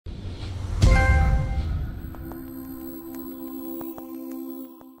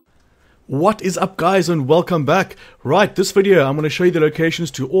What is up, guys, and welcome back. Right, this video I'm going to show you the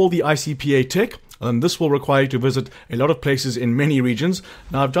locations to all the IPCA Tech, and this will require you to visit a lot of places in many regions.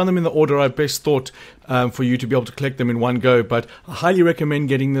 Now, I've done them in the order I best thought for you to be able to collect them in one go, but I highly recommend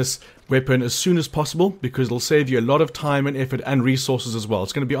getting this weapon as soon as possible because it'll save you a lot of time and effort and resources as well.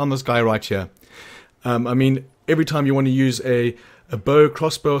 It's going to be on this guy right here. I mean, every time you want to use a bow,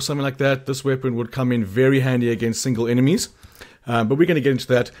 crossbow, or something like that, this weapon would come in very handy against single enemies. But we're going to get into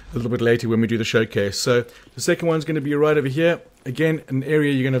that a little bit later when we do the showcase. So the second one's going to be right over here. Again, an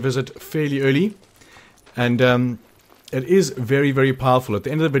area you're going to visit fairly early. And it is very, very powerful. At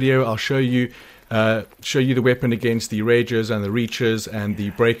the end of the video, I'll show you the weapon against the Ragers and the Reachers and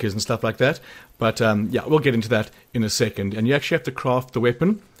the Breakers and stuff like that. But yeah, we'll get into that in a second. And you actually have to craft the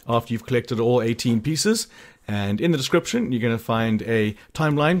weapon after you've collected all 18 pieces. And in the description, you're going to find a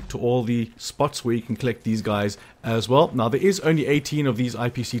timeline to all the spots where you can collect these guys as well. Now, there is only 18 of these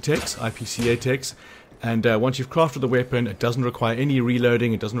IPCA Techs. And once you've crafted the weapon, it doesn't require any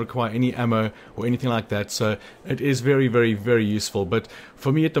reloading, it doesn't require any ammo or anything like that. So it is very, very, very useful. But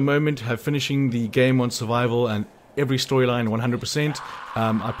for me at the moment, finishing the game on survival and every storyline 100%,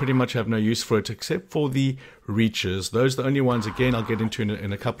 I pretty much have no use for it except for the Reachers. Those are the only ones, again, I'll get into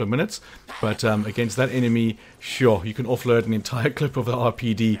in a couple of minutes. But against that enemy, sure, you can offload an entire clip of the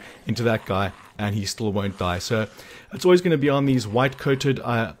RPD into that guy and he still won't die. So it's always going to be on these white-coated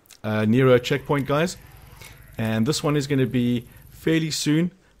Nero checkpoint guys. And this one is going to be fairly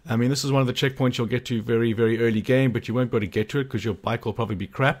soon. I mean, this is one of the checkpoints you'll get to very, very early game, but you won't be able to get to it because your bike will probably be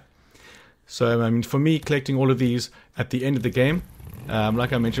crap. So, I mean, for me, collecting all of these at the end of the game,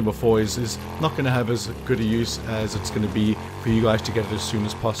 like I mentioned before, is not going to have as good a use as it's going to be for you guys to get it as soon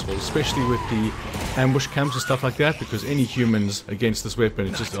as possible, especially with the ambush camps and stuff like that, because any humans against this weapon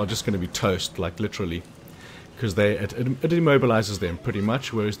are just going to be toast, like literally, because it immobilizes them pretty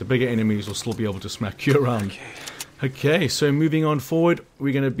much, whereas the bigger enemies will still be able to smack you around. Okay, so moving on forward,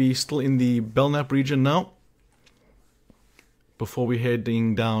 we're going to be still in the Belknap region now, before we're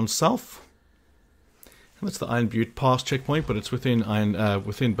heading down south. That's the Iron Butte Pass checkpoint, but it's within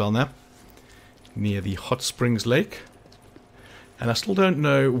Belknap, near the Hot Springs Lake. And I still don't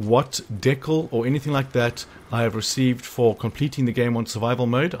know what decal or anything like that I have received for completing the game on survival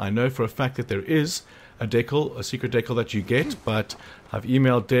mode. I know for a fact that there is a decal, a secret decal that you get, but I've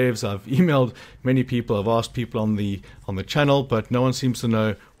emailed devs, I've emailed many people, I've asked people on the channel, but no one seems to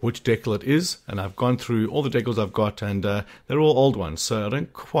know which decal it is. And I've gone through all the decals I've got, and they're all old ones, so I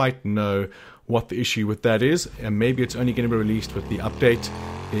don't quite know what the issue with that is, and maybe it's only going to be released with the update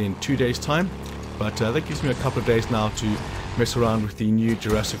in 2 days time, but that gives me a couple of days now to mess around with the new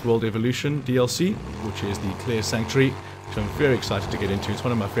Jurassic World Evolution DLC, which is the Clear Sanctuary, which I'm very excited to get into. It's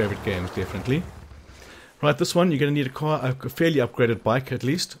one of my favorite games, definitely. Right, this one you're going to need a fairly upgraded bike at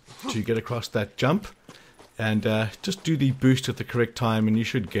least to get across that jump, and just do the boost at the correct time and you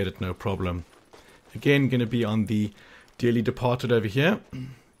should get it no problem. Again, going to be on the dearly departed over here,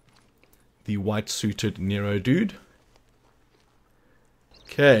 the white-suited Nero dude.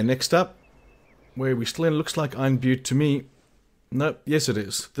 Okay, next up, where we still in, looks like Iron Butte to me. Nope, yes it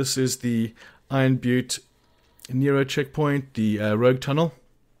is. This is the Iron Butte Nero checkpoint, the Rogue Tunnel.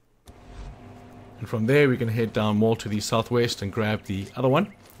 And from there we're going to head down more to the southwest and grab the other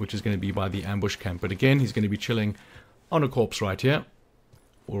one, which is going to be by the ambush camp. But again, he's going to be chilling on a corpse right here,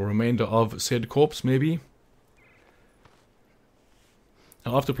 or a remainder of said corpse maybe.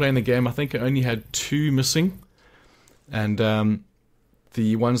 Now, after playing the game, I think I only had 2 missing, and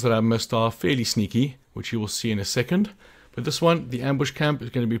the ones that I missed are fairly sneaky, which you will see in a second. But this one, the ambush camp, is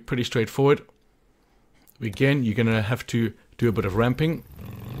going to be pretty straightforward. Again, you're going to have to do a bit of ramping,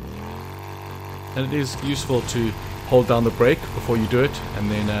 and it is useful to hold down the brake before you do it, and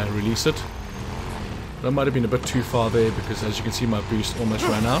then release it. But I might have been a bit too far there, because as you can see, my boost almost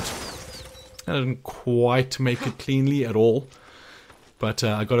ran out. And I didn't quite make it cleanly at all. But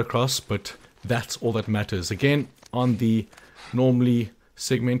I got across, but that's all that matters. Again, on the normally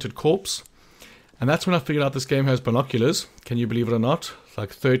segmented corpse. And that's when I figured out this game has binoculars. Can you believe it or not?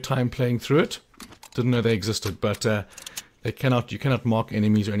 Like, third time playing through it. Didn't know they existed, but you cannot mark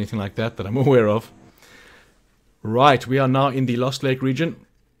enemies or anything like that I'm aware of. Right, we are now in the Lost Lake region.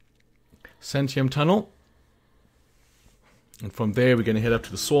 Santium Tunnel. And from there we're going to head up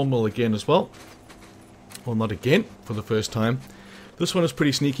to the sawmill again as well. Well, not again, for the first time. This one is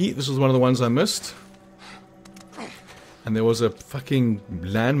pretty sneaky. This was one of the ones I missed. And there was a fucking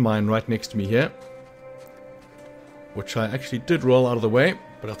landmine right next to me here, which I actually did roll out of the way,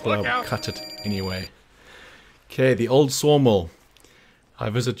 but I thought I would cut it anyway. Okay, the old sawmill.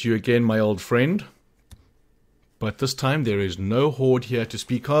 I visit you again, my old friend. But this time there is no horde here to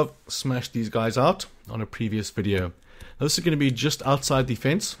speak of. Smashed these guys out on a previous video. Now this is going to be just outside the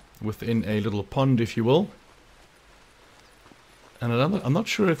fence, within a little pond if you will. And I'm not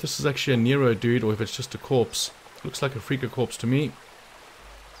sure if this is actually a Nero dude or if it's just a corpse. Looks like a freaker corpse to me.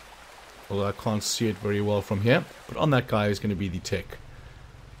 Although I can't see it very well from here. But on that guy is going to be the tech.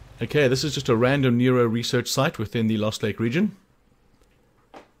 Okay, this is just a random Nero research site within the Lost Lake region.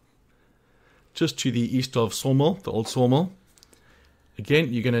 Just to the east of Sawmill, the old Sawmill.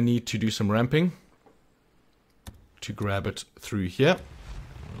 Again, you're going to need to do some ramping to grab it through here.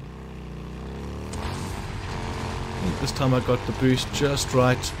 This time I got the boost just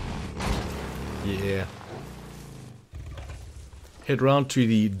right. Yeah. Head round to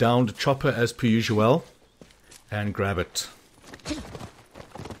the downed chopper as per usual and grab it.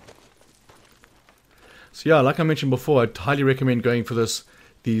 So yeah, like I mentioned before, I'd highly recommend going for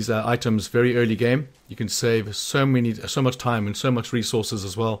these items very early game. You can save so much time and so much resources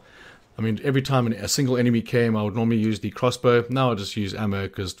as well. I mean, every time a single enemy came, I would normally use the crossbow. Now I just use ammo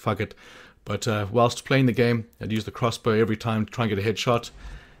because fuck it. But whilst playing the game, I'd use the crossbow every time to try and get a headshot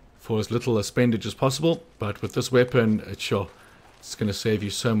for as little expendage as possible. But with this weapon, it's going to save you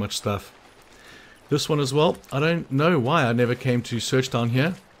so much stuff. This one as well, I don't know why I never came to search down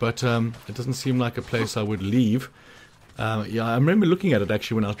here, but it doesn't seem like a place I would leave. Yeah, I remember looking at it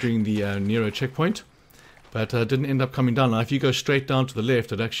actually when I was doing the Nero checkpoint, but didn't end up coming down. Now if you go straight down to the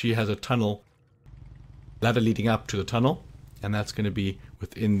left, it actually has a tunnel, ladder leading up to the tunnel, and that's going to be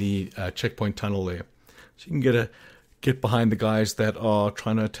within the checkpoint tunnel there. So you can get behind the guys that are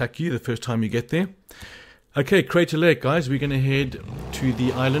trying to attack you the first time you get there. Okay, Crater Lake, guys. We're going to head to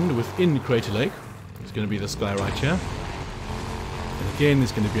the island within Crater Lake. It's going to be this guy right here. And again,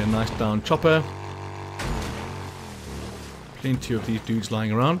 there's going to be a nice down chopper. Plenty of these dudes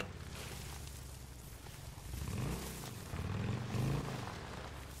lying around.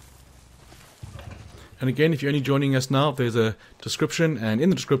 And again, if you're only joining us now, there's a description, and in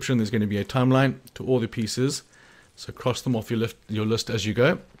the description there's going to be a timeline to all the pieces. So cross them off your list as you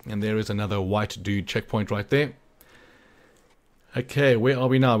go. And there is another white dude checkpoint right there. Okay, where are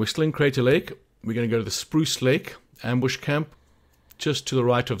we now? We're still in Crater Lake. We're going to go to the Spruce Lake ambush camp. Just to the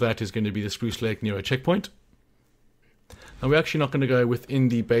right of that is going to be the Spruce Lake Nero checkpoint. Now we're actually not going to go within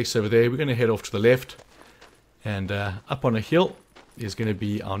the base over there. We're going to head off to the left. And up on a hill is going to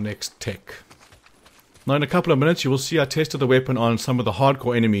be our next tech. Now in a couple of minutes you will see I tested the weapon on some of the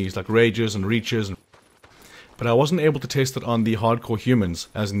hardcore enemies like Rages and Reaches. But I wasn't able to test it on the hardcore humans,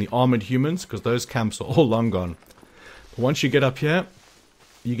 as in the armored humans, because those camps are all long gone. But once you get up here,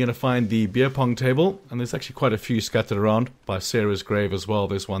 you're going to find the beer pong table, and there's actually quite a few scattered around by Sarah's grave as well.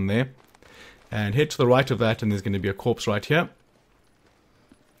 There's one there. And head to the right of that, and there's going to be a corpse right here.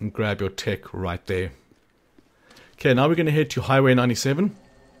 And grab your tech right there. Okay, now we're going to head to Highway 97.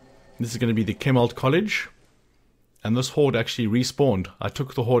 This is going to be the Chemalt College. And this horde actually respawned. I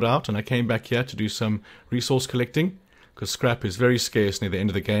took the horde out and I came back here to do some resource collecting, because scrap is very scarce near the end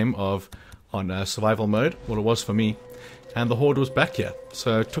of the game on survival mode. Well, it was for me. And the horde was back here.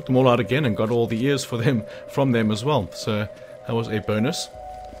 So I took them all out again and got all the ears from them as well. So that was a bonus.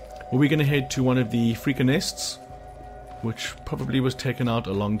 Well, we're going to head to one of the freaker nests, which probably was taken out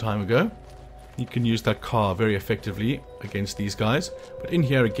a long time ago. You can use that car very effectively against these guys. But in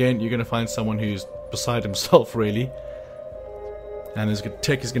here again, you're going to find someone who's beside himself, really. And his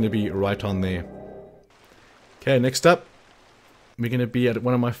tech is going to be right on there. Okay, next up, we're going to be at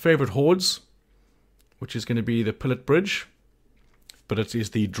one of my favorite hordes, which is going to be the Pilot Bridge. But it is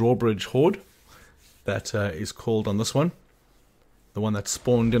the Drawbridge Horde that is called on this one. The one that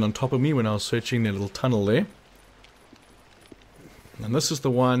spawned in on top of me when I was searching their little tunnel there. And this is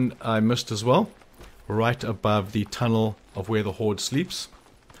the one I missed as well, right above the tunnel of where the horde sleeps.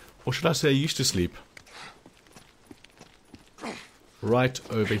 Or should I say used to sleep? Right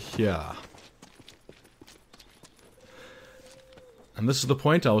over here. And this is the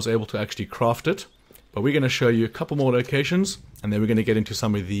point I was able to actually craft it. But we're going to show you a couple more locations, and then we're going to get into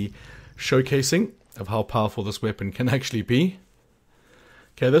some of the showcasing of how powerful this weapon can actually be.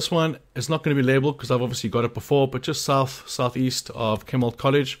 Okay, this one is not going to be labeled because I've obviously got it before, but just southeast of Chemalt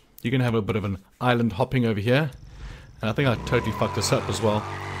College, you're going to have a bit of an island hopping over here. And I think I totally fucked this up as well.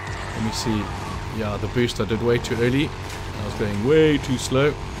 Let me see. Yeah, the boost I did way too early. I was going way too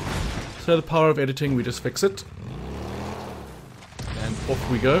slow. So the power of editing, we just fix it. And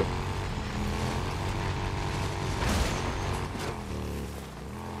off we go.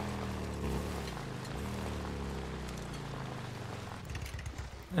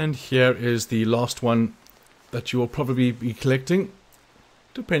 And here is the last one that you will probably be collecting.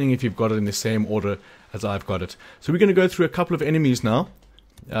 depending if you've got it in the same order as I've got it. So we're going to go through a couple of enemies now.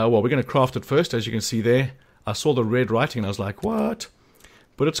 Well, we're going to craft it first, as you can see there. I saw the red writing and I was like, what?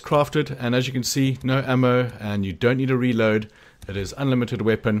 But it's crafted, and as you can see, no ammo, and you don't need to reload. It is unlimited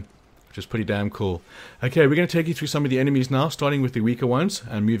weapon, which is pretty damn cool. Okay, we're going to take you through some of the enemies now, starting with the weaker ones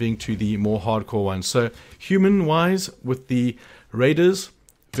and moving to the more hardcore ones. So, human-wise, with the raiders,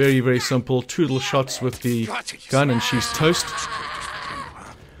 very, very simple. 2 little shots with the gun and she's toast.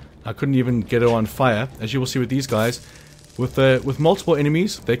 I couldn't even get her on fire. As you will see with these guys, with multiple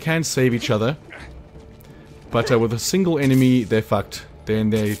enemies, they can save each other. But with a single enemy, they're fucked.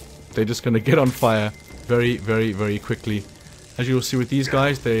 Then they're just going to get on fire very, very, very quickly. As you will see with these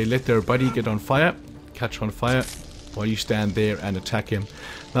guys, they let their buddy get on fire, catch on fire, while you stand there and attack him.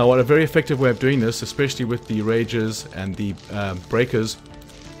 Now, what a very effective way of doing this, especially with the rages and the breakers,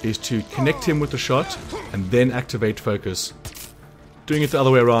 is to connect him with the shot and then activate focus. Doing it the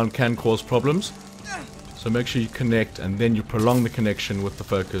other way around can cause problems, so make sure you connect and then you prolong the connection with the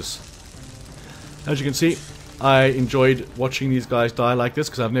focus. As you can see, I enjoyed watching these guys die like this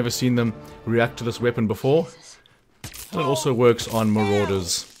because I've never seen them react to this weapon before. And it also works on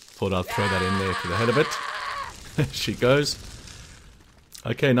marauders. Thought I'd throw that in there for the head of it. There she goes.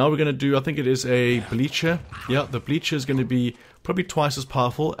 Okay, now we're going to do, I think it is a bleacher. Yeah, the bleacher is going to be probably twice as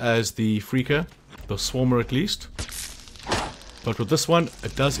powerful as the freaker, the swarmer at least. But with this one,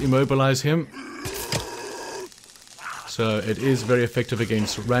 it does immobilize him. So it is very effective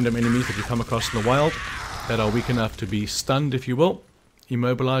against random enemies that you come across in the wild that are weak enough to be stunned, if you will,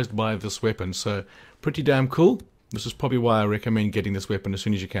 immobilized by this weapon. So pretty damn cool. This is probably why I recommend getting this weapon as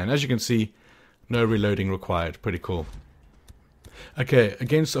soon as you can. As you can see, no reloading required. Pretty cool. Okay,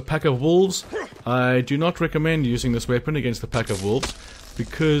 against a pack of wolves, I do not recommend using this weapon against a pack of wolves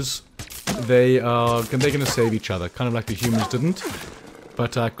because they're going to save each other, kind of like the humans didn't.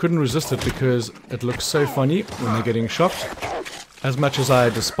 But I couldn't resist it because it looks so funny when they're getting shocked. As much as I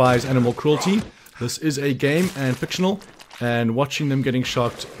despise animal cruelty, this is a game and fictional, and watching them getting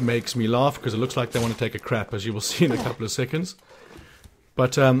shocked makes me laugh because it looks like they want to take a crap, as you will see in a couple of seconds.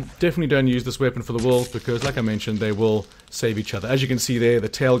 But definitely don't use this weapon for the wolves because, like I mentioned, they will save each other. As you can see there, the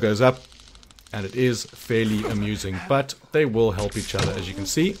tail goes up, and it is fairly amusing. But they will help each other, as you can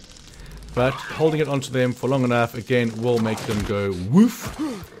see. But holding it onto them for long enough, again, will make them go woof.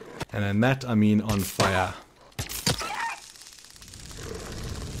 And in that, I mean on fire.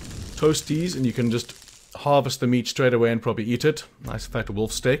 Toasties, and you can just harvest the meat straight away and probably eat it. Nice fat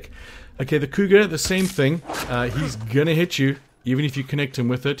wolf steak. Okay, the cougar, the same thing. He's gonna hit you, even if you connect him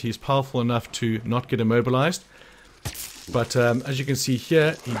with it. He's powerful enough to not get immobilized. But as you can see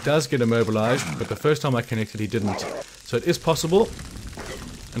here, he does get immobilized, but the first time I connected, he didn't. So it is possible.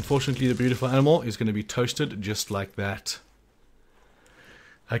 Unfortunately, the beautiful animal is going to be toasted just like that.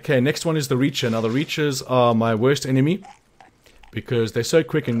 Okay, next one is the Reacher. Now, the Reachers are my worst enemy because they're so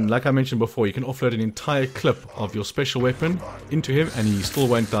quick, and like I mentioned before, you can offload an entire clip of your special weapon into him and he still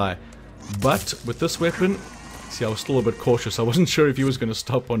won't die. But with this weapon, see, I was still a bit cautious. I wasn't sure if he was going to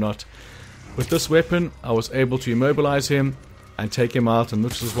stop or not. With this weapon, I was able to immobilize him and take him out, and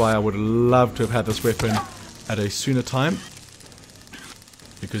this is why I would love to have had this weapon at a sooner time.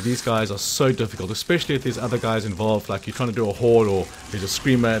 Because these guys are so difficult, especially if there's other guys involved, like you're trying to do a horde or there's a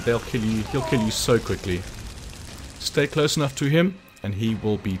screamer, they'll kill you, he'll kill you so quickly. Stay close enough to him and he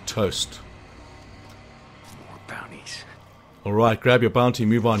will be toast. More bounties. Alright, grab your bounty,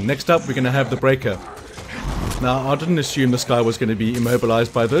 move on. Next up, we're going to have the Breaker. Now, I didn't assume this guy was going to be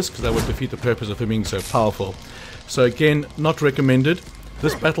immobilized by this, because that would defeat the purpose of him being so powerful. So again, not recommended.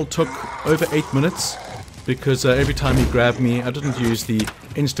 This battle took over 8 minutes, because every time he grabbed me, I didn't use the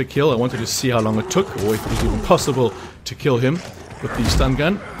insta-kill. I wanted to see how long it took, or if it was even possible to kill him with the stun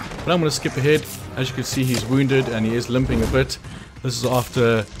gun. But I'm going to skip ahead. As you can see, he's wounded and he is limping a bit. This is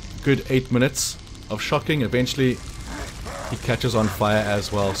after a good 8 minutes of shocking. Eventually, he catches on fire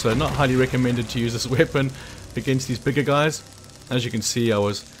as well. So not highly recommended to use this weapon against these bigger guys. As you can see, I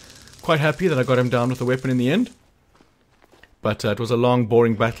was quite happy that I got him down with the weapon in the end. But it was a long,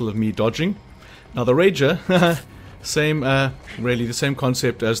 boring battle of me dodging. Now the Rager, really the same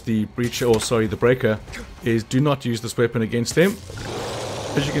concept as the Breacher, or sorry, the Breaker, is do not use this weapon against them.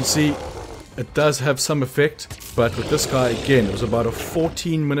 As you can see, it does have some effect, but with this guy, again, it was about a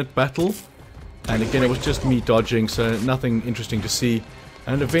 14-minute battle. And again, it was just me dodging, so nothing interesting to see.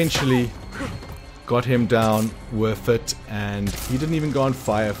 And eventually got him down, worth it, and he didn't even go on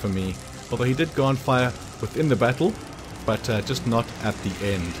fire for me. Although he did go on fire within the battle, but just not at the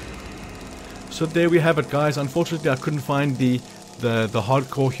end. So there we have it, guys. Unfortunately, I couldn't find the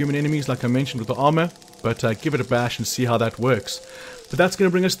hardcore human enemies like I mentioned with the armor, but give it a bash and see how that works. But that's going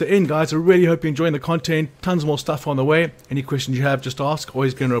to bring us to the end, guys. I really hope you're enjoying the content. Tons more stuff on the way. Any questions you have, just ask.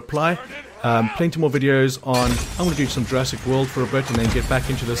 Always going to reply. Plenty more videos on. I'm going to do some Jurassic World for a bit and then get back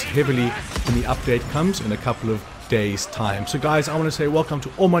into this heavily when the update comes in a couple of days' time. So guys, I want to say welcome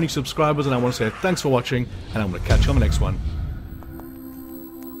to all my new subscribers, and I want to say thanks for watching, and I'm going to catch you on the next one.